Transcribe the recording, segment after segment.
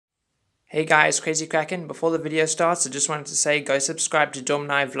Hey guys, Crazy Kraken. Before the video starts, I just wanted to say go subscribe to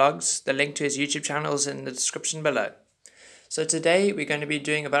naai Vlogs. The link to his YouTube channel is in the description below. So today we're going to be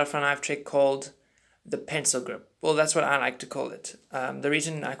doing a butterfly knife trick called the pencil grip. Well, that's what I like to call it. The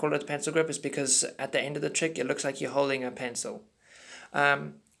reason I call it the pencil grip is because at the end of the trick it looks like you're holding a pencil.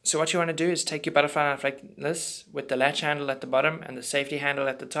 So what you want to do is take your butterfly knife like this with the latch handle at the bottom and the safety handle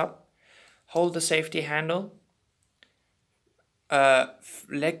at the top. Hold the safety handle.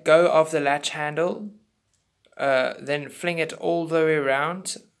 Let go of the latch handle, then fling it all the way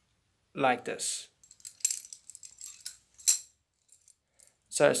around like this.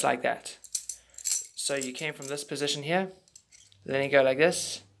 So it's like that. So you came from this position here, then you go like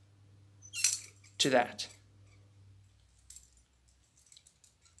this to that.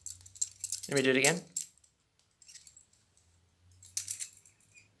 Let me do it again.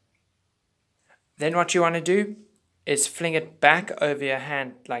 Then what you want to do is fling it back over your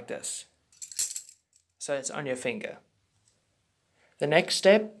hand like this. So it's on your finger. The next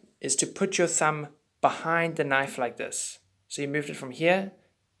step is to put your thumb behind the knife like this. So you moved it from here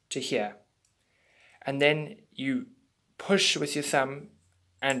to here. And then you push with your thumb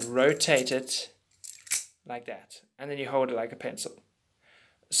and rotate it like that. And then you hold it like a pencil.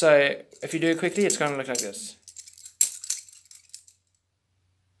 So if you do it quickly, it's going to look like this.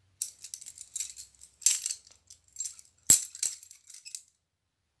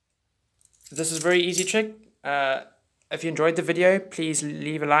 This is a very easy trick. If you enjoyed the video, please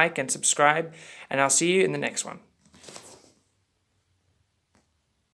leave a like and subscribe, and I'll see you in the next one.